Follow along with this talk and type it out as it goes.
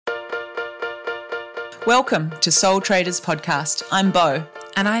Welcome to Soul Traders Podcast. I'm Bo.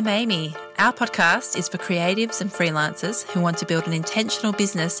 And I'm Amy. Our podcast is for creatives and freelancers who want to build an intentional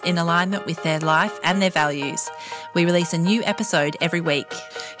business in alignment with their life and their values. We release a new episode every week.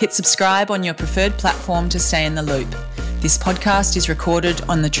 Hit subscribe on your preferred platform to stay in the loop. This podcast is recorded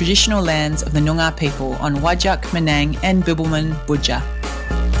on the traditional lands of the Noongar people on Whadjuk, Menang and Bibbulmun Budja.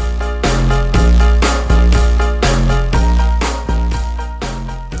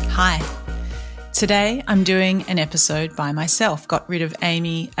 Hi. Today I'm doing an episode by myself. Got rid of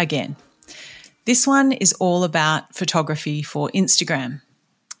Amy again. This one is all about photography for Instagram.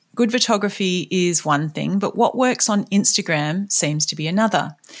 Good photography is one thing, but what works on Instagram seems to be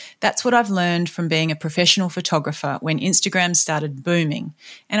another. That's what I've learned from being a professional photographer when Instagram started booming,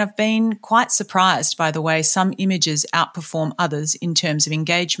 and I've been quite surprised by the way some images outperform others in terms of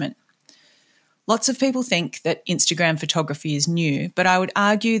engagement. Lots of people think that Instagram photography is new, but I would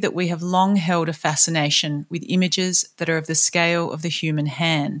argue that we have long held a fascination with images that are of the scale of the human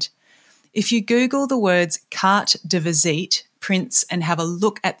hand. If you Google the words carte de visite, prints, and have a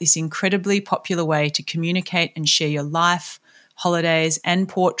look at this incredibly popular way to communicate and share your life, holidays, and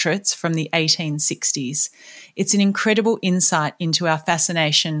portraits from the 1860s, it's an incredible insight into our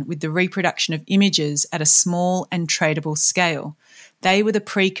fascination with the reproduction of images at a small and tradable scale. They were the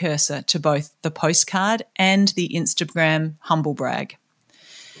precursor to both the postcard and the Instagram humble brag.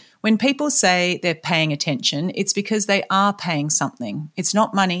 When people say they're paying attention, it's because they are paying something. It's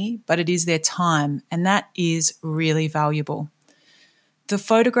not money, but it is their time, and that is really valuable. The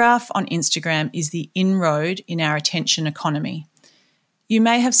photograph on Instagram is the inroad in our attention economy. You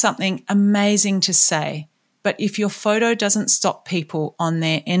may have something amazing to say, but if your photo doesn't stop people on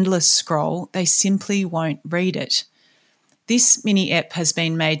their endless scroll, they simply won't read it. This mini-ep has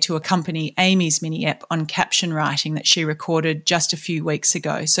been made to accompany Amy's mini-ep on caption writing that she recorded just a few weeks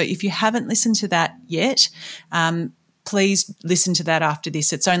ago. So if you haven't listened to that yet, please listen to that after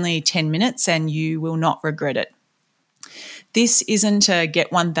this. It's only 10 minutes and you will not regret it. This isn't a get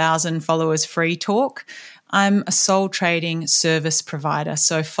 1,000 followers free talk. I'm a soul trading service provider,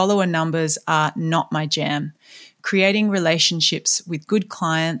 so follower numbers are not my jam. Creating relationships with good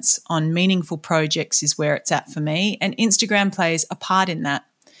clients on meaningful projects is where it's at for me, and Instagram plays a part in that.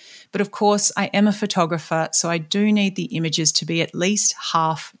 But of course, I am a photographer, so I do need the images to be at least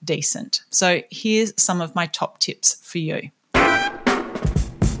half decent. So here's some of my top tips for you.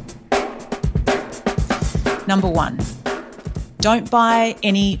 Number 1, don't buy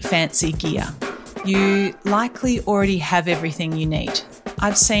any fancy gear. You likely already have everything you need.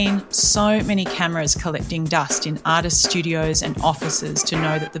 I've seen so many cameras collecting dust in artist studios and offices to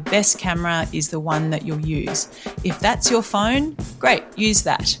know that the best camera is the one that you'll use. If that's your phone, great, use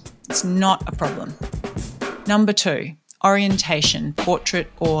that. It's not a problem. Number 2, orientation, portrait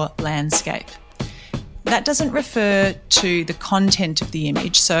or landscape. That doesn't refer to the content of the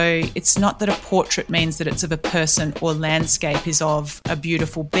image, so it's not that a portrait means that it's of a person or landscape is of a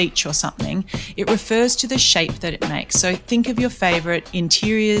beautiful beach or something. It refers to the shape that it makes. So think of your favourite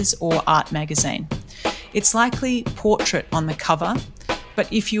interiors or art magazine. It's likely portrait on the cover, but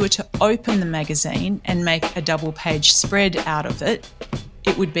if you were to open the magazine and make a double-page spread out of it,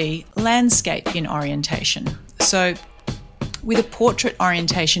 it would be landscape in orientation. So with a portrait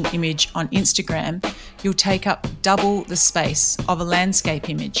orientation image on Instagram, you'll take up double the space of a landscape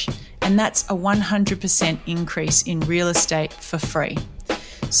image, and that's a 100% increase in real estate for free.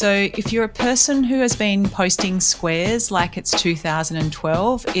 So if you're a person who has been posting squares like it's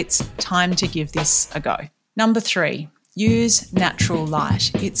 2012, it's time to give this a go. Number 3, use natural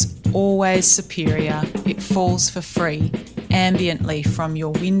light. It's always superior. It falls for free, ambiently from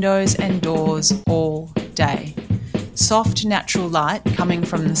your windows and doors all day. Soft natural light coming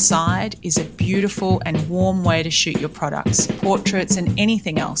from the side is a beautiful and warm way to shoot your products, portraits and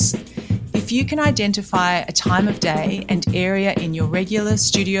anything else. If you can identify a time of day and area in your regular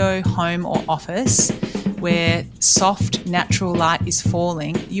studio, home or office where soft natural light is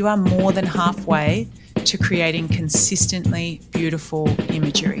falling, you are more than halfway to creating consistently beautiful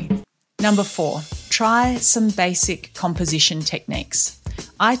imagery. Number 4, try some basic composition techniques.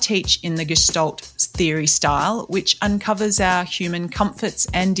 I teach in the Gestalt theory style, which uncovers our human comforts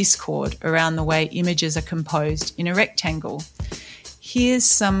and discord around the way images are composed in a rectangle. Here's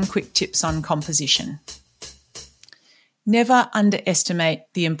some quick tips on composition. Never underestimate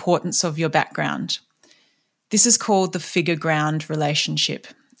the importance of your background. This is called the figure-ground relationship.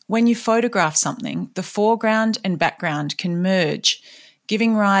 When you photograph something, the foreground and background can merge,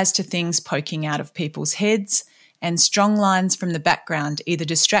 giving rise to things poking out of people's heads and strong lines from the background either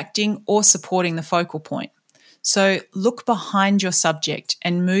distracting or supporting the focal point. So look behind your subject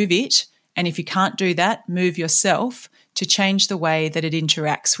and move it And if you can't do that, move yourself to change the way that it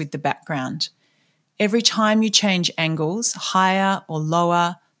interacts with the background. Every time you change angles, higher or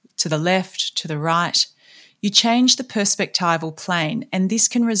lower, to the left, to the right, you change the perspectival plane, and this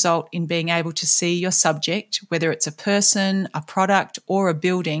can result in being able to see your subject, whether it's a person, a product, or a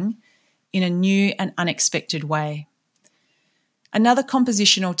building, in a new and unexpected way. Another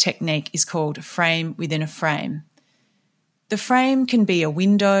compositional technique is called frame within a frame. The frame can be a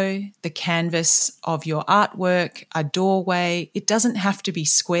window, the canvas of your artwork, a doorway. It doesn't have to be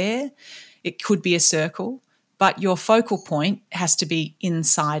square. It could be a circle, but your focal point has to be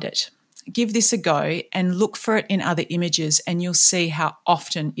inside it. Give this a go and look for it in other images, and you'll see how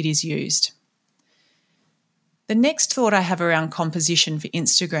often it is used. The next thought I have around composition for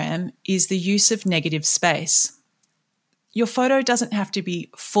Instagram is the use of negative space. Your photo doesn't have to be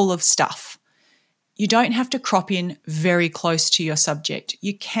full of stuff. You don't have to crop in very close to your subject.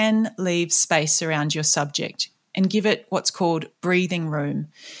 You can leave space around your subject and give it what's called breathing room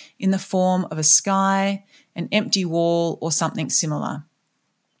in the form of a sky, an empty wall, or something similar.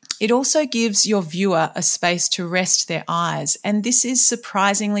 It also gives your viewer a space to rest their eyes, and this is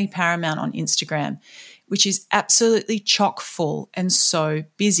surprisingly paramount on Instagram, which is absolutely chock full and so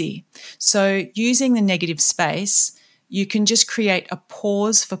busy. So using the negative space, you can just create a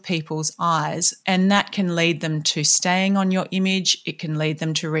pause for people's eyes, and that can lead them to staying on your image. It can lead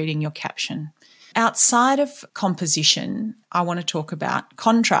them to reading your caption. Outside of composition, I want to talk about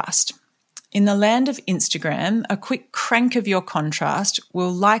contrast. In the land of Instagram, a quick crank of your contrast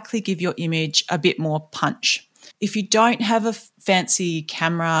will likely give your image a bit more punch. If you don't have a fancy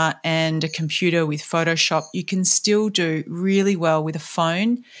camera and a computer with Photoshop, you can still do really well with a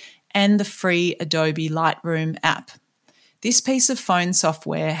phone and the free Adobe Lightroom app. This piece of phone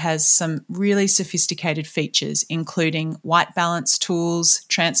software has some really sophisticated features, including white balance tools,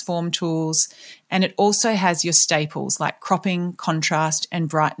 transform tools, and it also has your staples like cropping, contrast, and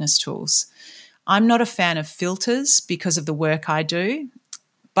brightness tools. I'm not a fan of filters because of the work I do,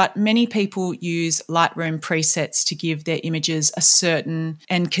 but many people use Lightroom presets to give their images a certain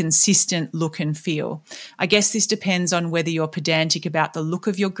and consistent look and feel. I guess this depends on whether you're pedantic about the look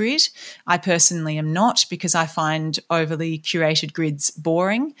of your grid. I personally am not, because I find overly curated grids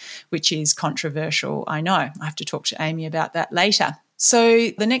boring, which is controversial, I know. I have to talk to Amy about that later. So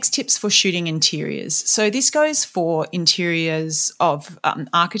the next tip's for shooting interiors. So this goes for interiors of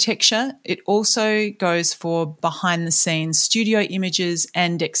architecture. It also goes for behind the scenes studio images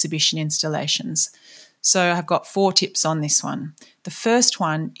and exhibition installations. So I've got 4 tips on this one. The first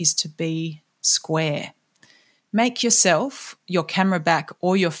one is to be square. Make yourself, your camera back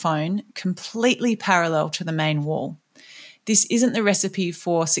or your phone completely parallel to the main wall. This isn't the recipe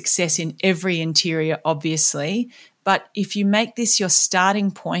for success in every interior, obviously, but if you make this your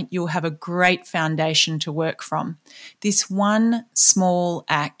starting point, you'll have a great foundation to work from. This one small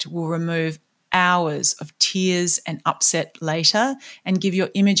act will remove hours of tears and upset later and give your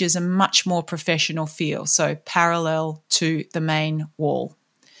images a much more professional feel, so parallel to the main wall.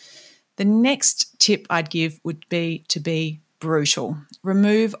 The next tip I'd give would be to be brutal.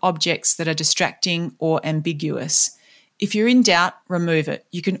 Remove objects that are distracting or ambiguous. If you're in doubt, remove it.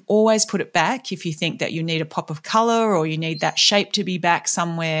 You can always put it back if you think that you need a pop of colour or you need that shape to be back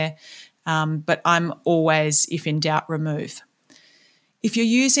somewhere, but I'm always, if in doubt, remove. If you're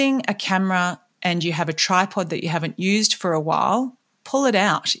using a camera and you have a tripod that you haven't used for a while, pull it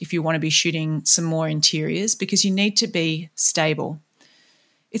out if you want to be shooting some more interiors, because you need to be stable.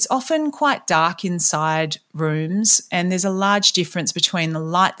 It's often quite dark inside rooms, and there's a large difference between the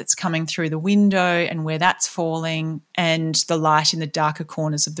light that's coming through the window and where that's falling and the light in the darker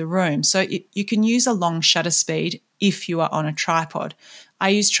corners of the room. So you can use a long shutter speed if you are on a tripod. I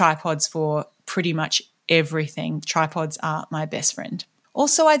use tripods for pretty much everything. Tripods are my best friend.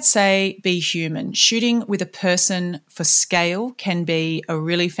 Also, I'd say be human. Shooting with a person for scale can be a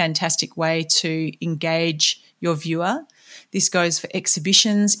really fantastic way to engage your viewer. This goes for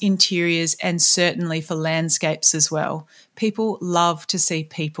exhibitions, interiors, and certainly for landscapes as well. People love to see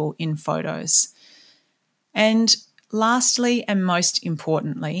people in photos. And lastly, and most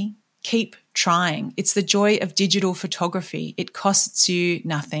importantly, keep trying. It's the joy of digital photography. It costs you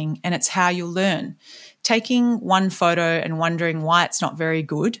nothing, and it's how you'll learn. Taking one photo and wondering why it's not very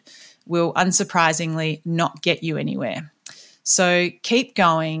good will unsurprisingly not get you anywhere. So keep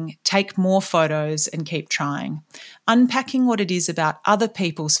going, take more photos and keep trying. Unpacking what it is about other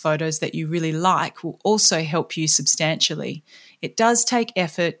people's photos that you really like will also help you substantially. It does take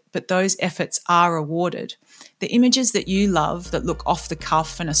effort, but those efforts are rewarded. The images that you love that look off the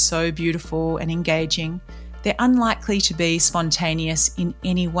cuff and are so beautiful and engaging, They're unlikely to be spontaneous in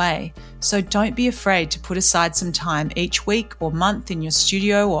any way, so don't be afraid to put aside some time each week or month in your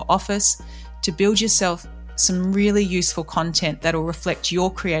studio or office to build yourself some really useful content that'll reflect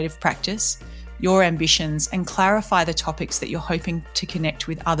your creative practice, your ambitions, and clarify the topics that you're hoping to connect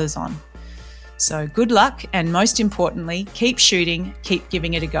with others on. So good luck, and most importantly, keep shooting, keep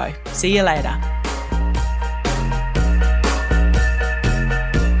giving it a go. See you later.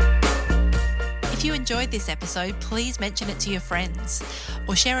 If you enjoyed this episode, please mention it to your friends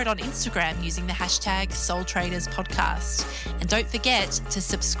or share it on Instagram using the hashtag Soul Traders Podcast. And don't forget to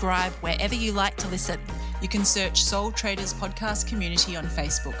subscribe wherever you like to listen. You can search Soul Traders Podcast Community on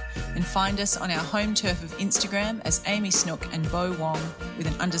Facebook and find us on our home turf of Instagram as Amy Snook and Bo Wong with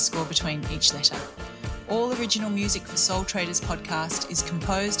an underscore between each letter. All original music for Soul Traders Podcast is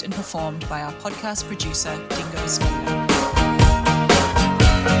composed and performed by our podcast producer, Dingo Smith.